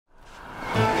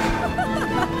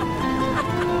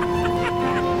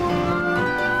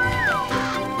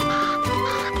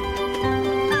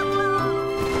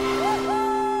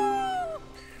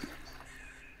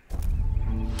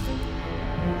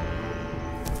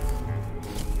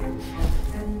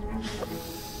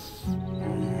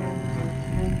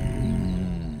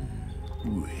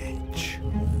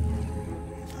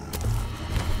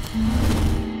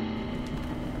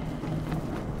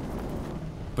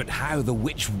how the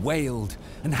witch wailed,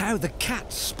 and how the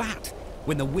cat spat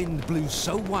when the wind blew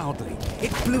so wildly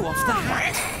it blew off the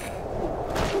hat.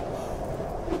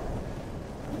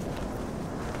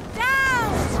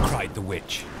 Down! Cried the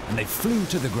witch, and they flew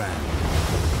to the ground.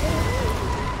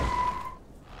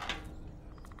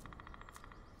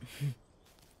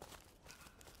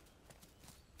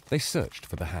 They searched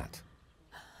for the hat.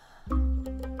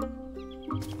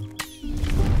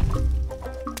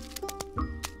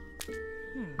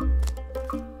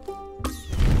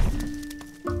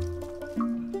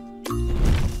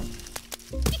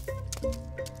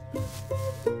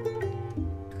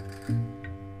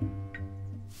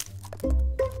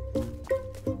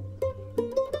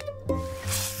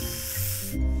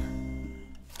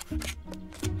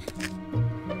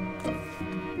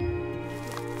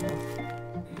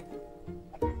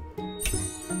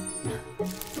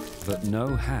 But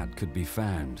no hat could be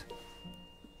found.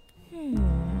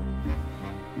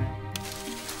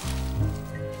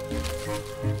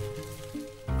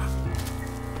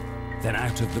 Then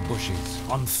out of the bushes,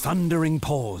 on thundering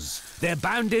paws, there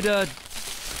bounded a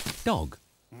dog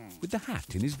with the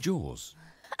hat in his jaws.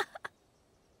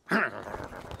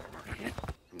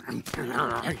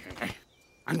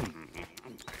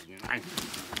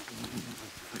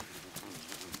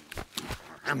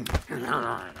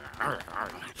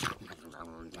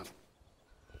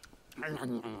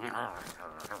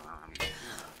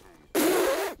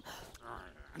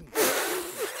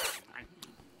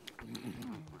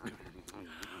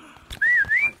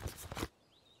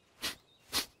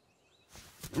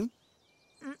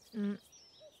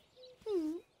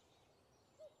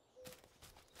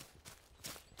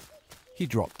 He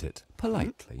dropped it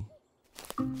politely.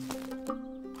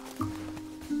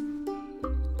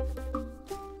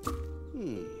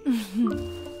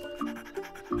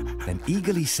 Then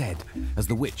eagerly said, as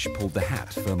the witch pulled the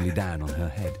hat firmly down on her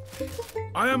head,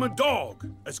 I am a dog,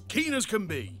 as keen as can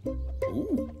be.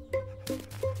 Ooh.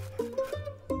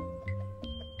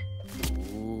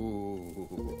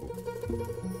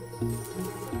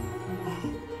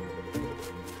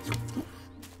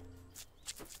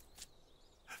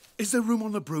 Is there room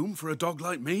on the broom for a dog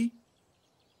like me?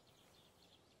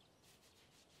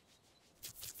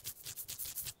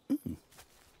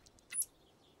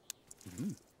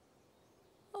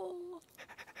 Oh.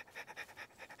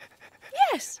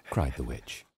 Yes! cried the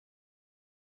witch.